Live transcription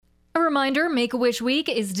A reminder, Make-A-Wish Week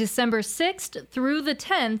is December 6th through the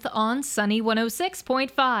 10th on Sunny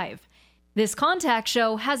 106.5. This contact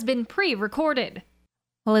show has been pre-recorded.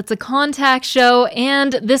 Well, it's a contact show,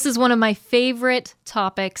 and this is one of my favorite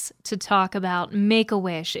topics to talk about,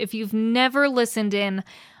 Make-A-Wish. If you've never listened in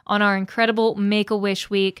on our incredible Make-A-Wish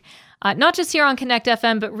Week, not just here on Connect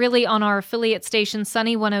FM, but really on our affiliate station,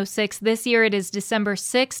 Sunny 106. This year it is December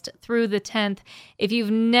 6th through the 10th. If you've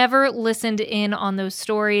never listened in on those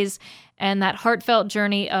stories and that heartfelt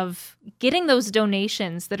journey of getting those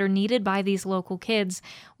donations that are needed by these local kids,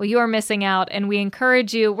 well, you are missing out, and we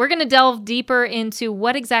encourage you. We're going to delve deeper into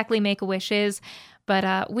what exactly Make-A-Wish is,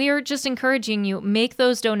 but we are just encouraging you, make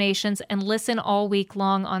those donations and listen all week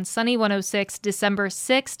long on Sunny 106, December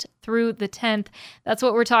 6th through the 10th. That's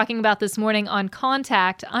what we're talking about this morning on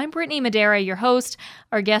Contact. I'm Brittany Madera, your host.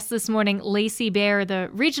 Our guest this morning, Lacey Baer, the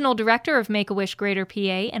Regional Director of Make-A-Wish Greater PA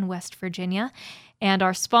and West Virginia. And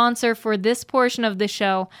our sponsor for this portion of the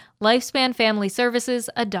show, Lifespan Family Services,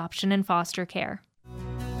 Adoption and Foster Care.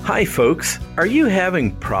 Hi folks, are you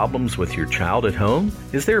having problems with your child at home?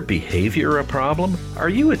 Is their behavior a problem? Are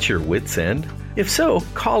you at your wit's end? If so,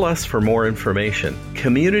 call us for more information.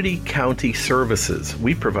 Community County Services.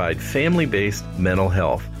 We provide family-based mental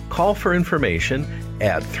health. Call for information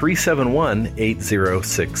at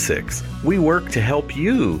 371-8066. We work to help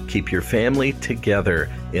you keep your family together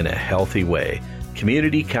in a healthy way.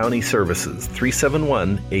 Community County Services,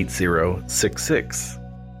 371-8066.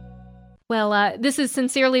 Well, this is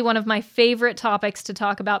sincerely one of my favorite topics to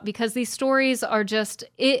talk about because these stories are just,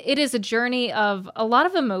 it is a journey of a lot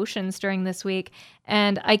of emotions during this week,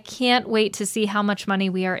 and I can't wait to see how much money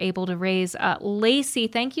we are able to raise. Lacey,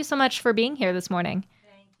 thank you so much for being here this morning.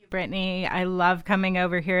 Thank you, Brittany. I love coming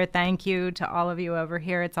over here. Thank you to all of you over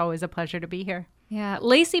here. It's always a pleasure to be here. Yeah,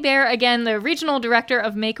 Lacey Baer, again, the Regional Director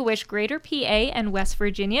of Make-A-Wish Greater PA and West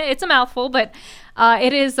Virginia. It's a mouthful, but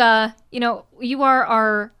it is, you are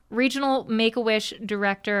our Regional Make-A-Wish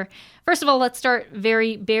Director. First of all, let's start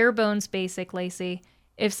very bare bones basic, Lacey.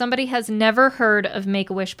 If somebody has never heard of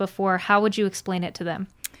Make-A-Wish before, how would you explain it to them?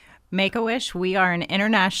 Make-A-Wish, we are an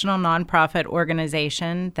international nonprofit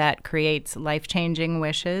organization that creates life-changing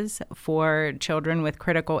wishes for children with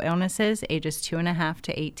critical illnesses, ages 2.5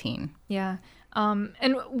 to 18. Yeah.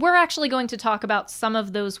 And we're actually going to talk about some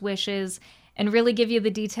of those wishes and really give you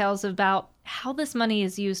the details about how this money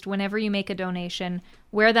is used whenever you make a donation,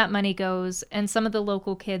 where that money goes, and some of the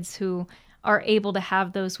local kids who are able to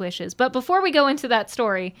have those wishes. But before we go into that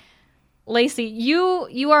story, Lacey,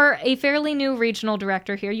 you are a fairly new regional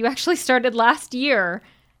director here. You actually started last year.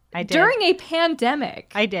 I did. During a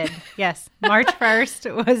pandemic. I did, yes. March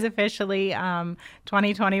 1st was officially,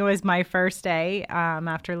 2020 was my first day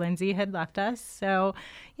after Lindsay had left us. So,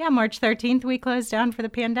 yeah, March 13th, we closed down for the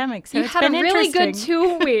pandemic. So you it's had been a really interesting. good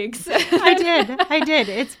 2 weeks. I did.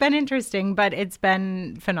 It's been interesting, but it's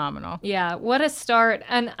been phenomenal. Yeah, what a start.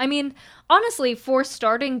 And I mean, honestly, for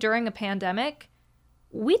starting during a pandemic,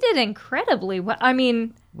 we did incredibly well. I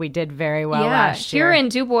mean, we did very well last year. Here in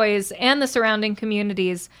Du Bois and the surrounding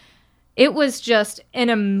communities, it was just an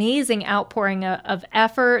amazing outpouring of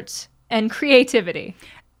effort and creativity.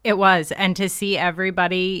 It was. And to see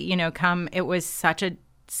everybody, come, it was such a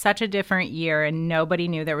different year, and nobody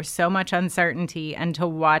knew. There was so much uncertainty. And to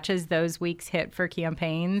watch as those weeks hit for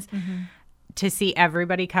campaigns, to see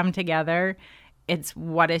everybody come together, it's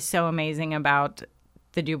what is so amazing about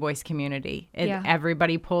the Du Bois community.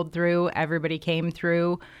 Everybody pulled through. Everybody came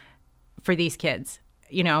through for these kids.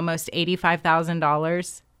 Almost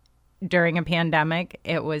 $85,000 during a pandemic.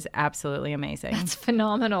 It was absolutely amazing. That's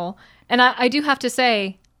phenomenal. And I do have to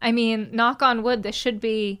say, I mean, knock on wood, this should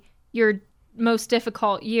be your most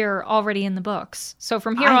difficult year already in the books. So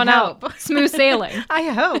from here on out, smooth sailing. I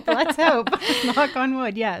hope. Let's hope. Knock on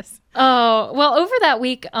wood, yes. Oh, well, over that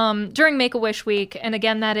week, during Make-A-Wish Week, and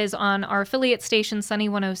again, that is on our affiliate station, Sunny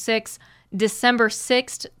 106, December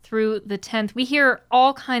 6th through the 10th, we hear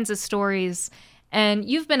all kinds of stories. And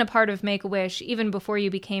you've been a part of Make-A-Wish even before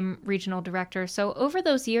you became regional director. So over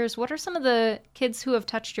those years, what are some of the kids who have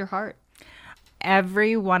touched your heart?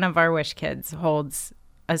 Every one of our wish kids holds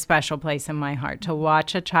a special place in my heart. To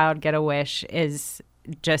watch a child get a wish is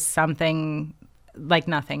just something like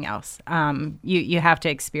nothing else. You have to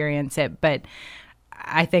experience it. But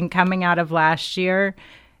I think coming out of last year,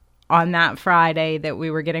 on that Friday that we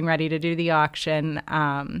were getting ready to do the auction,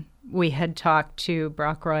 we had talked to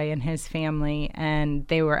Brock Roy and his family, and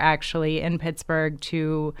they were actually in Pittsburgh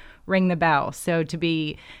to ring the bell. So to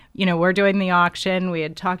be, we're doing the auction. We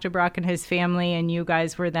had talked to Brock and his family, and you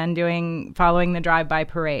guys were then following the drive-by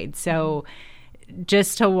parade. So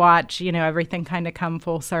just to watch, everything kind of come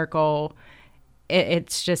full circle,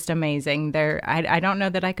 it's just amazing. I don't know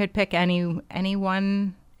that I could pick any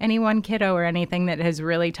one kiddo or anything that has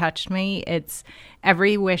really touched me. It's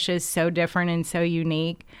every wish is so different and so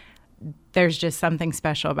unique. There's just something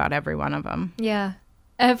special about every one of them. Yeah.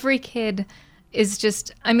 Every kid is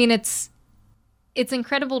just, I mean, it's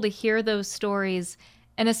incredible to hear those stories,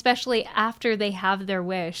 and especially after they have their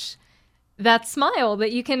wish, that smile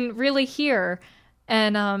that you can really hear,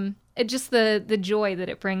 and just the joy that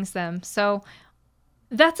it brings them. So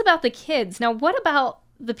that's about the kids. Now, what about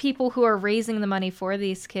the people who are raising the money for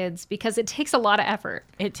these kids? Because it takes a lot of effort.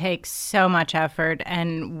 It takes so much effort,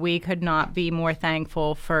 and we could not be more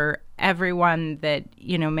thankful for everyone that,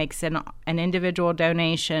 makes an individual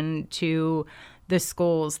donation to the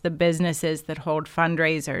schools, the businesses that hold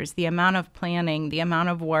fundraisers, the amount of planning, the amount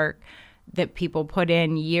of work that people put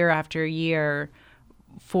in year after year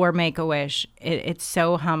for Make-A-Wish. It's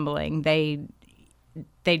so humbling. They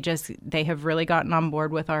have really gotten on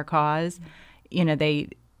board with our cause. They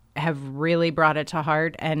have really brought it to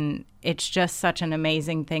heart, and it's just such an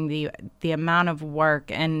amazing thing, the amount of work.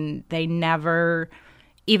 And they never,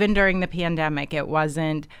 even during the pandemic, it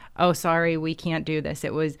wasn't, oh, sorry, we can't do this.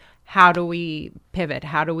 It was, how do we pivot?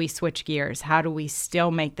 How do we switch gears? How do we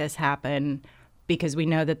still make this happen? Because we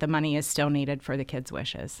know that the money is still needed for the kids'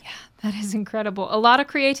 wishes. Yeah, that is incredible. A lot of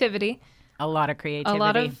creativity. A lot of creativity. A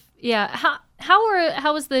lot of, yeah.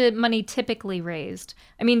 How is the money typically raised?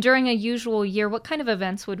 I mean, during a usual year, what kind of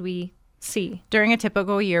events would we see? During a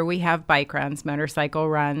typical year, we have bike runs, motorcycle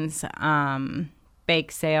runs,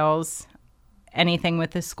 bake sales. Anything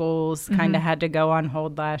with the schools kind of had to go on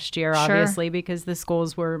hold last year, obviously, because the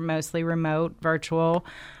schools were mostly remote, virtual.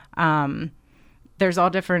 There's all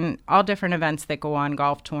different events that go on,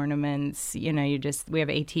 golf tournaments. We have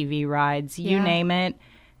ATV rides, you name it.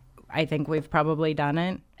 I think we've probably done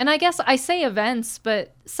it. And I guess I say events,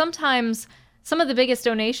 but sometimes some of the biggest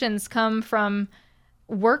donations come from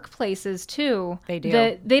workplaces too. They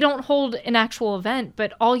do. They don't hold an actual event,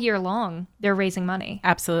 but all year long they're raising money.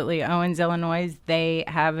 Absolutely. Owens, Illinois, they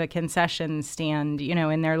have a concession stand,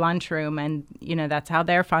 in their lunchroom, and that's how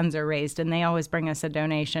their funds are raised, and they always bring us a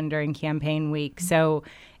donation during campaign week. So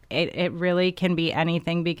it really can be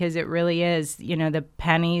anything, because it really is, the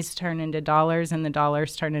pennies turn into dollars and the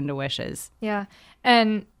dollars turn into wishes. Yeah.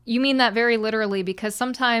 And you mean that very literally, because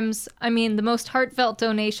sometimes, the most heartfelt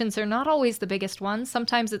donations are not always the biggest ones.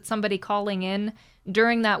 Sometimes it's somebody calling in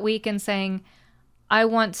during that week and saying, I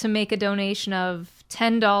want to make a donation of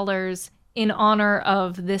 $10 in honor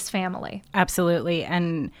of this family. Absolutely.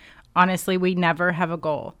 And honestly, we never have a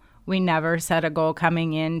goal. We never set a goal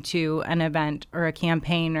coming into an event or a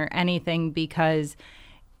campaign or anything, because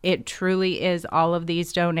it truly is all of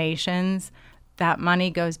these donations. That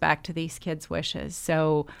money goes back to these kids' wishes.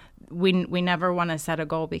 So we never want to set a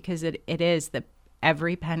goal, because it is that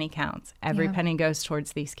every penny counts. Every penny goes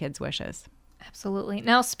towards these kids' wishes. Absolutely.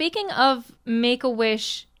 Now, speaking of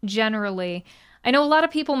Make-A-Wish generally, I know a lot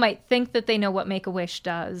of people might think that they know what Make-A-Wish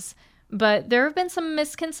does, but there have been some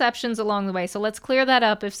misconceptions along the way. So let's clear that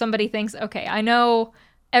up. If somebody thinks, okay, I know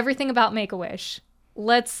everything about Make-A-Wish,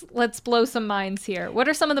 let's blow some minds here. What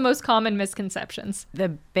are some of the most common misconceptions? The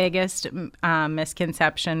biggest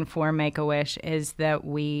misconception for Make-A-Wish is that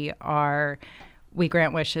we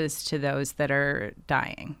grant wishes to those that are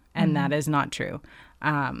dying, and that is not true.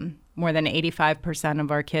 More than 85%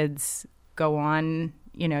 of our kids go on,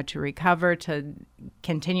 to recover, to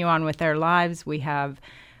continue on with their lives.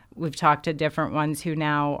 We've talked to different ones who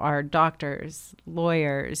now are doctors,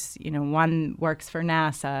 lawyers. One works for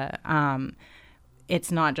NASA.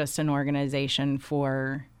 It's not just an organization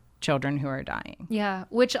for children who are dying. Yeah,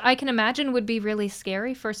 which I can imagine would be really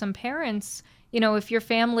scary for some parents. If your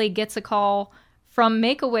family gets a call from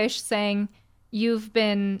Make-A-Wish saying you've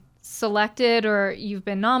been selected or you've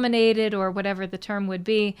been nominated or whatever the term would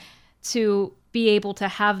be to be able to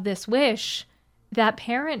have this wish, that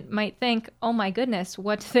parent might think, oh my goodness,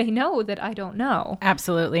 what do they know that I don't know?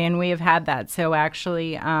 Absolutely, and we have had that. So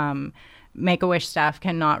actually, Make-A-Wish staff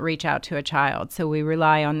cannot reach out to a child. So we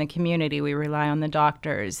rely on the community. We rely on the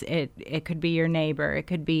doctors. It could be your neighbor. It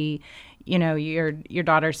could be, your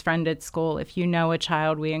daughter's friend at school. If you know a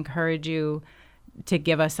child, we encourage you to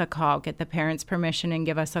give us a call, get the parents' permission and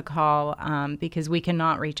give us a call, because we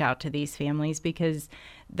cannot reach out to these families, because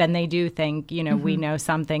then they do think, we know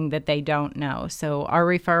something that they don't know. So our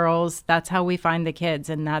referrals, that's how we find the kids.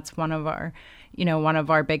 And that's one of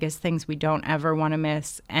our biggest things. We don't ever want to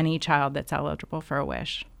miss any child that's eligible for a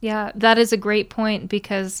wish. Yeah, that is a great point,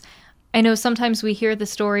 because I know sometimes we hear the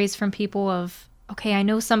stories from people of, okay, I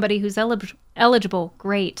know somebody who's eligible.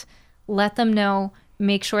 Great. Let them know.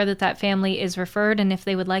 make sure that that family is referred. And if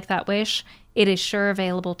they would like that wish, it is sure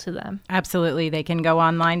available to them. Absolutely. They can go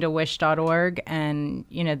online to wish.org and,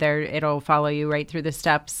 it'll follow you right through the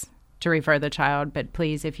steps to refer the child. But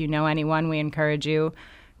please, if you know anyone, we encourage you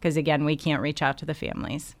because, again, we can't reach out to the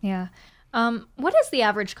families. Yeah. What is the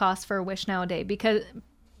average cost for a wish nowadays? Because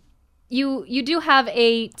you do have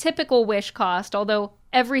a typical wish cost, although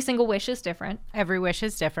every single wish is different. Every wish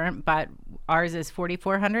is different, but ours is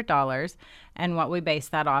 $4,400. And what we base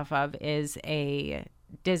that off of is a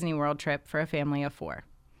Disney World trip for a family of 4.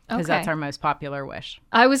 Because that's our most popular wish.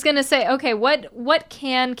 I was going to say, okay, what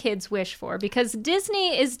can kids wish for? Because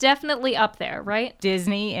Disney is definitely up there, right?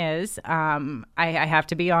 Disney is. I have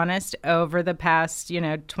to be honest, over the past,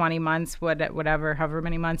 20 months, however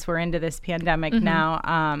many months we're into this pandemic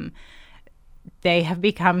now, they have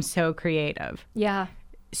become so creative. Yeah.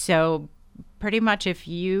 So pretty much if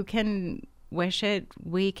you can wish it,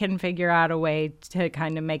 we can figure out a way to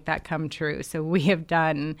kind of make that come true. So we have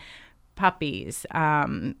done puppies.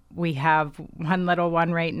 We have one little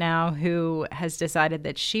one right now who has decided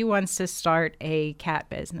that she wants to start a cat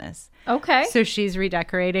business. Okay. So she's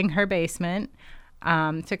redecorating her basement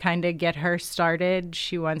to kind of get her started.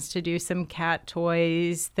 She wants to do some cat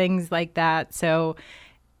toys, things like that. So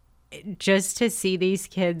just to see these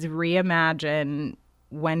kids reimagine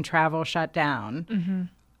when travel shut down,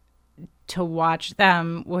 to watch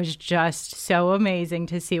them was just so amazing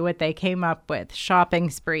to see what they came up with. Shopping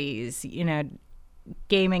sprees,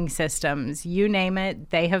 gaming systems, you name it,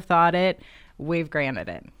 they have thought it, we've granted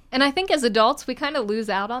it. And I think as adults, we kind of lose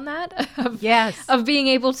out on that yes, of being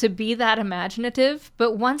able to be that imaginative.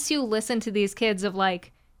 But once you listen to these kids of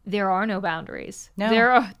like, there are no boundaries. No.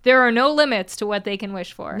 There are no limits to what they can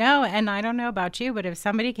wish for. No, and I don't know about you, but if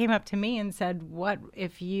somebody came up to me and said, what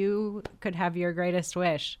if you could have your greatest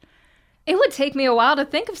wish? It would take me a while to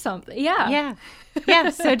think of something. Yeah. Yeah.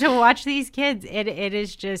 So to watch these kids, it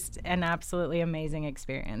is just an absolutely amazing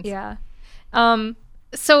experience. Yeah.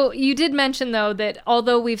 So you did mention, though, that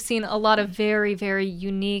although we've seen a lot of very, very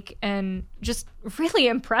unique and just really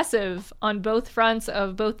impressive on both fronts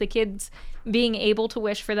of both the kids being able to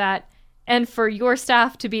wish for that and for your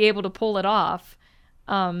staff to be able to pull it off,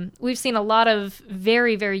 we've seen a lot of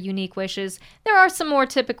very, very unique wishes. There are some more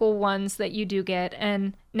typical ones that you do get.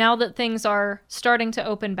 And now that things are starting to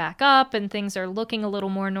open back up and things are looking a little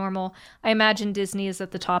more normal, I imagine Disney is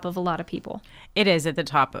at the top of a lot of people. It is at the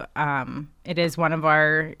top. It is one of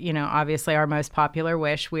our, obviously our most popular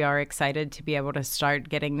wish. We are excited to be able to start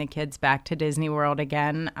getting the kids back to Disney World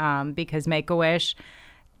again because Make-A-Wish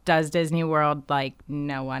does Disney World like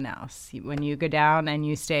no one else. When you go down and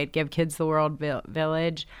you stay at Give Kids the World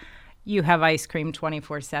Village, you have ice cream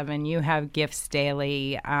 24/7. You have gifts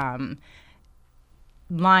daily,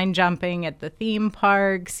 line jumping at the theme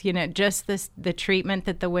parks, just the treatment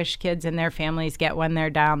that the Wish kids and their families get when they're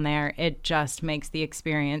down there. It just makes the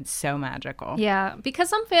experience so magical. Yeah, because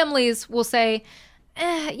some families will say,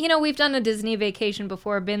 we've done a Disney vacation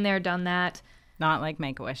before, been there, done that. Not like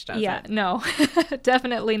Make-A-Wish does it. Yeah, no,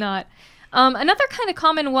 definitely not. Another kind of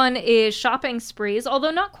common one is shopping sprees, although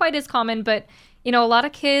not quite as common, but, a lot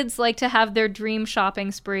of kids like to have their dream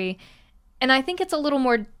shopping spree. And I think it's a little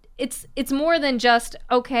more, it's more than just,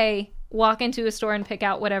 okay, walk into a store and pick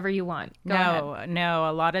out whatever you want. Go ahead. No.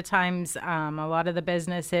 A lot of times, a lot of the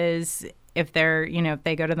businesses, if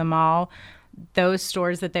they go to the mall, those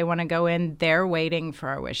stores that they want to go in, they're waiting for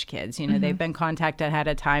our Wish kids. They've been contacted ahead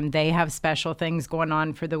of time. They have special things going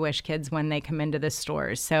on for the Wish kids when they come into the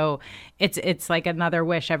stores. So it's like another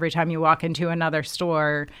wish. Every time you walk into another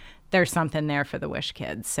store, there's something there for the Wish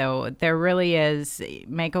kids. So there really is.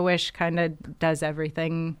 Make-A-Wish kind of does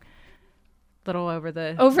everything little over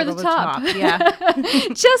the top. Yeah.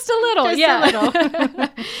 Just a little. Just a little.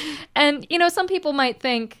 And, some people might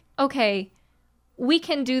think, okay, we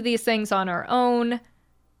can do these things on our own,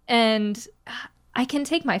 and I can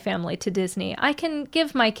take my family to Disney. I can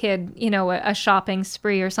give my kid, a shopping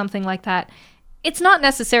spree or something like that. It's not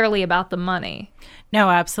necessarily about the money.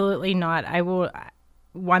 No, absolutely not.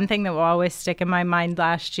 One thing that will always stick in my mind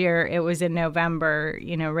last year, it was in November,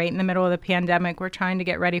 right in the middle of the pandemic. We're trying to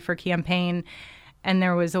get ready for campaign, and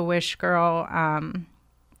there was a Wish girl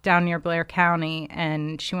down near Blair County,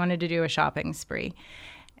 and she wanted to do a shopping spree.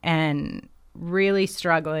 And really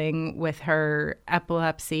struggling with her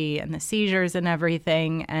epilepsy and the seizures and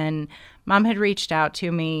everything. And Mom had reached out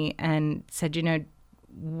to me and said,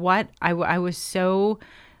 what? I was so,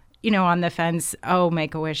 on the fence. Oh,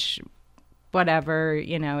 Make-A-Wish, whatever,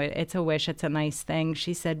 it's a wish. It's a nice thing.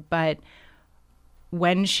 She said, but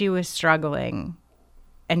when she was struggling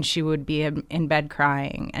and she would be in bed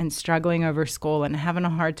crying and struggling over school and having a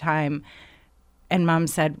hard time, And Mom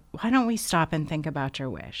said, why don't we stop and think about your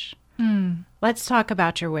wish? Let's talk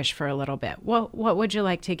about your wish for a little bit. What would you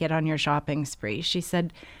like to get on your shopping spree? She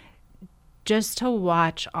said, just to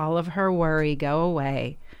watch all of her worry go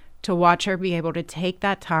away, to watch her be able to take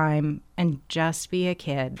that time and just be a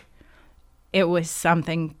kid. It was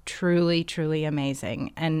something truly, truly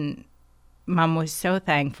amazing. And Mom was so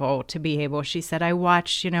thankful to be able, she said, I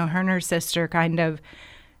watched, her and her sister kind of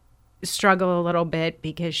struggle a little bit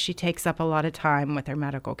because she takes up a lot of time with her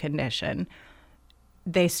medical condition.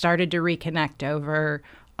 They started to reconnect over,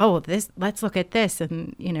 let's look at this.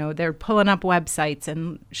 And, they're pulling up websites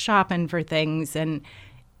and shopping for things. And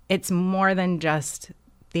it's more than just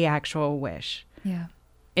the actual wish. Yeah.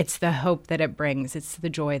 It's the hope that it brings. It's the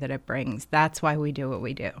joy that it brings. That's why we do what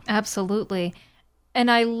we do. Absolutely. And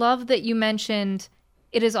I love that you mentioned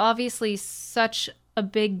it is obviously such a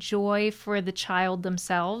big joy for the child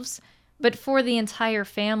themselves, but for the entire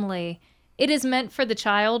family. It is meant for the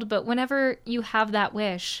child, but whenever you have that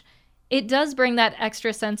wish, it does bring that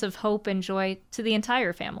extra sense of hope and joy to the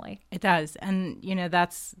entire family. It does. And,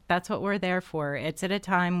 that's what we're there for. It's at a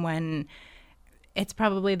time when it's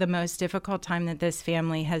probably the most difficult time that this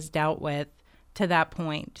family has dealt with to that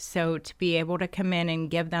point. So to be able to come in and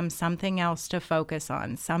give them something else to focus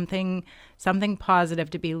on, something positive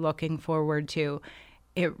to be looking forward to,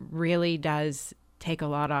 it really does take a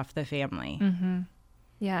lot off the family. Mm-hmm.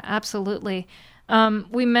 Yeah, absolutely.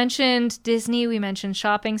 We mentioned Disney, we mentioned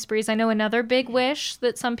shopping sprees. I know another big wish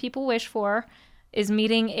that some people wish for is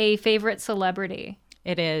meeting a favorite celebrity.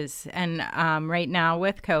 It is. And right now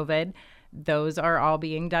with COVID, those are all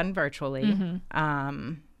being done virtually.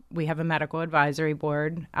 Mm-hmm. We have a medical advisory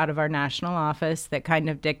board out of our national office that kind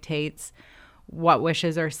of dictates what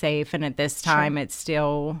wishes are safe. And at this time, It's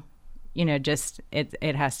still,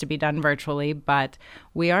 it has to be done virtually. But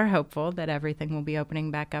we are hopeful that everything will be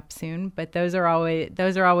opening back up soon. But those are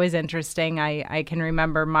always interesting. I can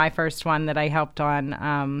remember my first one that I helped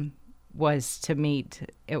on was to meet.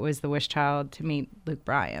 It was the wish child to meet Luke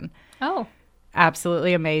Bryan. Oh.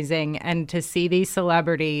 Absolutely amazing. And to see these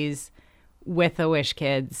celebrities with the Wish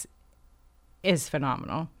kids is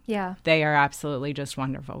phenomenal. Yeah. They are absolutely just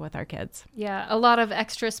wonderful with our kids. Yeah. A lot of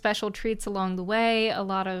extra special treats along the way. A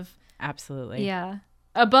lot of... Absolutely. Yeah.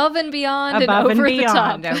 Above and beyond Above and over and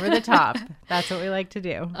beyond, the top. over the top. That's what we like to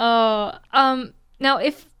do. Oh, now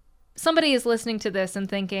if somebody is listening to this and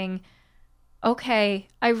thinking, okay,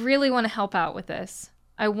 I really want to help out with this.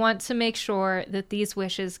 I want to make sure that these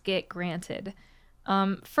wishes get granted.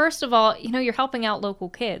 First of all, you're helping out local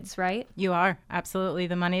kids, right? You are. Absolutely.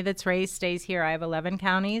 The money that's raised stays here. I have 11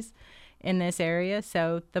 counties in this area,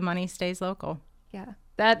 so the money stays local. Yeah.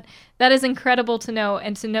 That is incredible to know,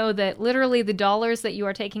 and to know that literally the dollars that you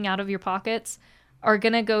are taking out of your pockets are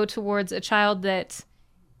going to go towards a child that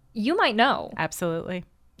you might know. Absolutely.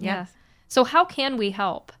 Yeah. So how can we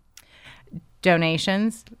help?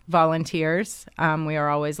 Donations, volunteers. We are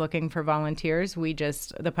always looking for volunteers. The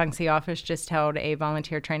Punxsutawney office just held a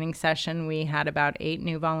volunteer training session. We had about 8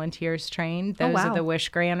 new volunteers trained. Those are the wish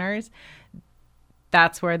granters.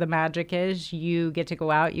 That's where the magic is. You get to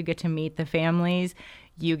go out, you get to meet the families,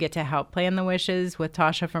 you get to help plan the wishes with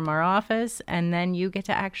Tasha from our office, and then you get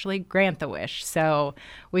to actually grant the wish. So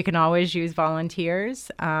we can always use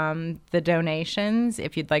volunteers. The donations,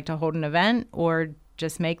 if you'd like to hold an event or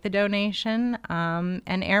just make the donation,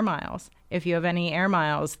 and air miles. If you have any air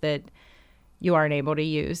miles that you aren't able to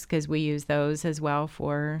use, because we use those as well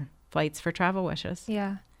for flights for travel wishes.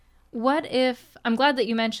 Yeah. What if, I'm glad that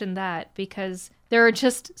you mentioned that, because there are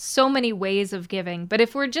just so many ways of giving. But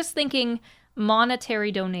if we're just thinking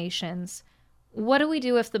monetary donations, what do we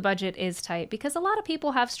do if the budget is tight? Because a lot of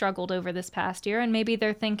people have struggled over this past year, and maybe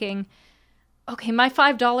they're thinking, okay, my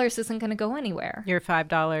 $5 isn't going to go anywhere. Your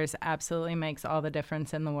 $5 absolutely makes all the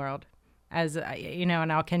difference in the world. As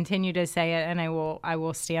and I'll continue to say it, and I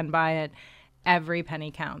will stand by it. Every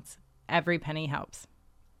penny counts. Every penny helps.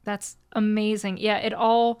 That's amazing. Yeah, it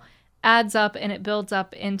all adds up and it builds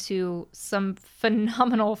up into some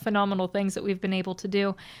phenomenal things that we've been able to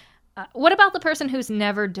do. What about the person who's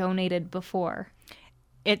never donated before?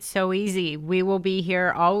 It's so easy. We will be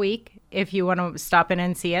here all week. If you want to stop in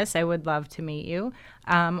and see us, I would love to meet you.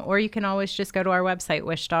 Or you can always just go to our website,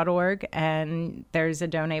 wish.org, and there's a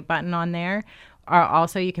donate button on there.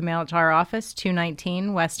 Also, you can mail it to our office,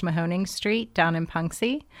 219 West Mahoning Street down in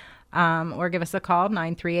Punxsutawney, or give us a call,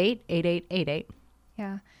 938-8888.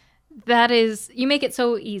 Yeah. That is, you make it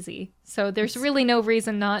so easy. So there's really no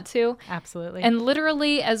reason not to. Absolutely. And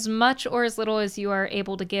literally as much or as little as you are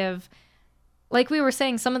able to give. Like we were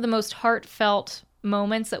saying, some of the most heartfelt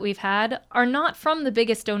moments that we've had are not from the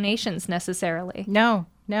biggest donations necessarily. No.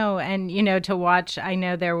 No. And, to watch, I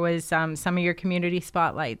know there was some of your community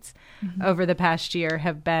spotlights over the past year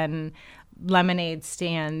have been lemonade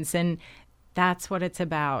stands, and that's what it's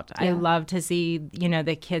about. Yeah. I love to see,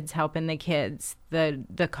 the kids helping the kids,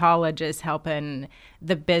 the colleges helping,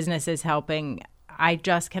 the businesses helping. I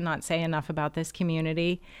just cannot say enough about this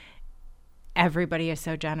community. Everybody is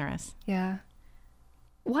so generous. Yeah.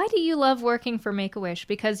 Why do you love working for Make-A-Wish?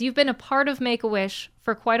 Because you've been a part of Make-A-Wish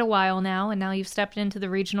for quite a while now, and now you've stepped into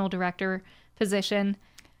the regional director position.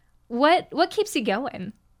 What keeps you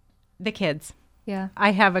going? The kids. Yeah.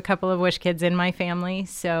 I have a couple of Wish kids in my family,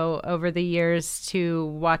 so over the years to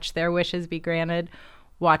watch their wishes be granted,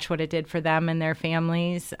 watch what it did for them and their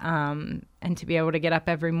families, and to be able to get up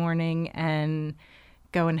every morning and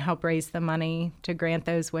go and help raise the money to grant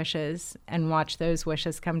those wishes and watch those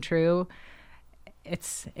wishes come true,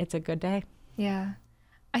 it's a good day. Yeah.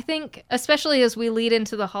 I think, especially as we lead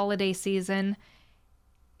into the holiday season,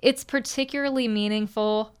 it's particularly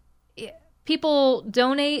meaningful. People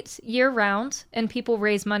donate year-round and people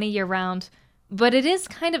raise money year-round, but it is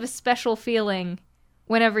kind of a special feeling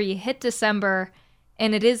whenever you hit December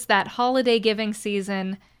and it is that holiday giving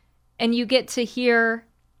season and you get to hear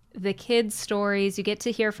the kids' stories, you get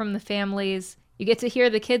to hear from the families, you get to hear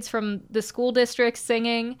the kids from the school districts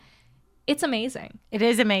singing. It's amazing. It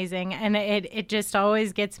is amazing. And it just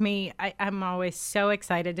always gets me, I'm always so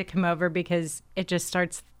excited to come over because it just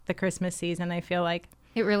starts the Christmas season, I feel like.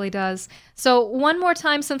 It really does. So one more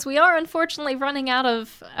time, since we are unfortunately running out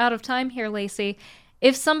of time here, Lacey,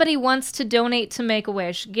 if somebody wants to donate to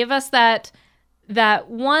Make-A-Wish, give us that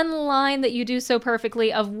one line that you do so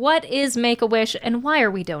perfectly of what is Make-A-Wish and why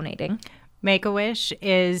are we donating? Make-A-Wish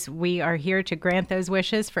is we are here to grant those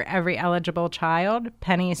wishes for every eligible child.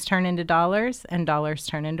 Pennies turn into dollars and dollars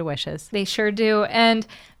turn into wishes. They sure do. And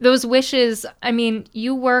those wishes, I mean,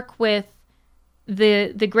 you work with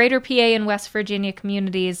the greater PA and West Virginia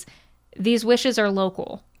communities. These wishes are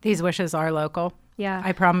local. These wishes are local. Yeah.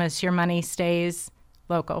 I promise your money stays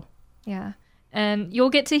local. Yeah. And you'll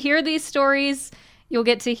get to hear these stories. You'll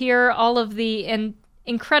get to hear all of the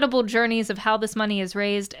incredible journeys of how this money is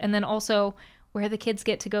raised, and then also where the kids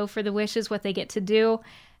get to go for the wishes, what they get to do.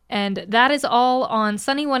 And that is all on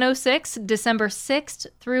Sunny 106, December 6th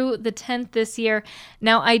through the 10th this year.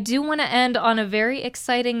 Now, I do want to end on a very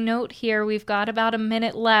exciting note here. We've got about a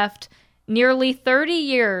minute left. Nearly 30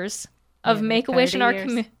 years of Make-A-Wish in our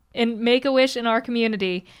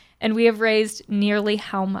community, and we have raised nearly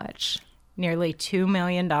how much? Nearly $2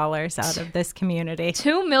 million out of this community.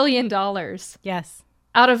 $2 million. Yes.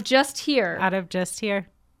 Out of just here. Out of just here.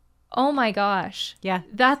 Oh my gosh. Yeah.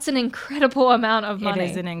 That's an incredible amount of money.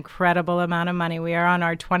 It is an incredible amount of money. We are on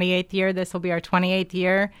our 28th year. This will be our 28th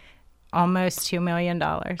year. Almost $2 million.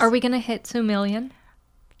 Are we going to hit 2 million?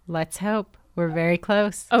 Let's hope. We're very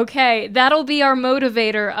close. Okay. That'll be our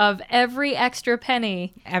motivator of every extra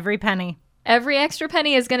penny. Every penny. Every extra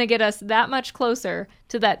penny is going to get us that much closer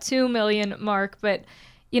to that 2 million mark. But,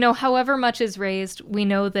 however much is raised, we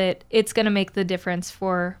know that it's going to make the difference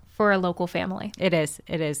for a local family. It is.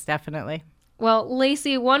 It is, definitely. Well,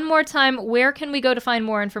 Lacey, one more time, where can we go to find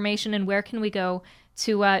more information and where can we go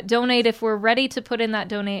to donate if we're ready to put in that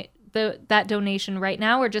donation right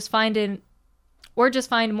now, or just find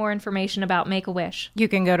more information about Make-A-Wish? You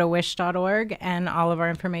can go to wish.org and all of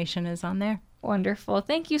our information is on there. Wonderful.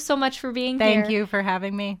 Thank you so much for being here. Thank you for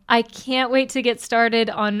having me. I can't wait to get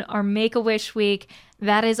started on our Make-A-Wish week.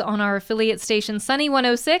 That is on our affiliate station, Sunny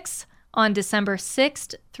 106, on December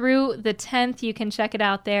 6th through the 10th. You can check it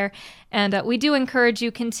out there. And we do encourage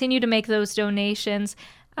you, continue to make those donations,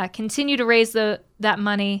 continue to raise that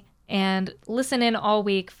money, and listen in all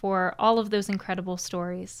week for all of those incredible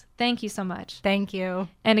stories. Thank you so much. Thank you.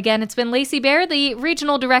 And again, it's been Lacey Baer, the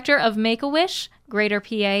Regional Director of Make-A-Wish, Greater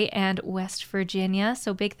PA and West Virginia.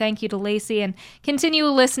 So big thank you to Lacey, and continue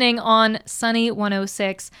listening on Sunny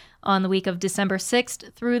 106 on the week of December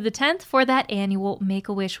 6th through the 10th for that annual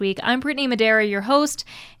Make-A-Wish week. I'm Brittany Madera, your host,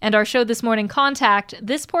 and our show this morning, Contact,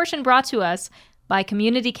 this portion brought to us by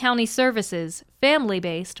Community County Services,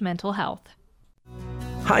 family-based mental health.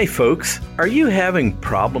 Hi folks, are you having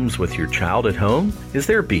problems with your child at home? Is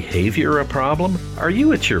their behavior a problem? Are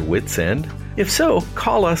you at your wit's end? If so,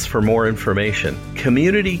 call us for more information.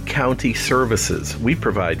 Community County Services. We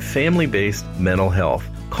provide family-based mental health.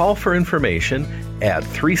 Call for information at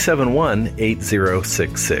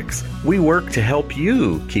 371-8066. We work to help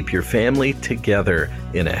you keep your family together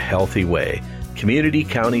in a healthy way. Community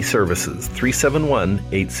County Services,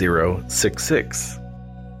 371-8066.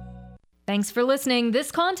 Thanks for listening.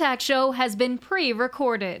 This Contact Show has been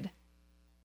pre-recorded.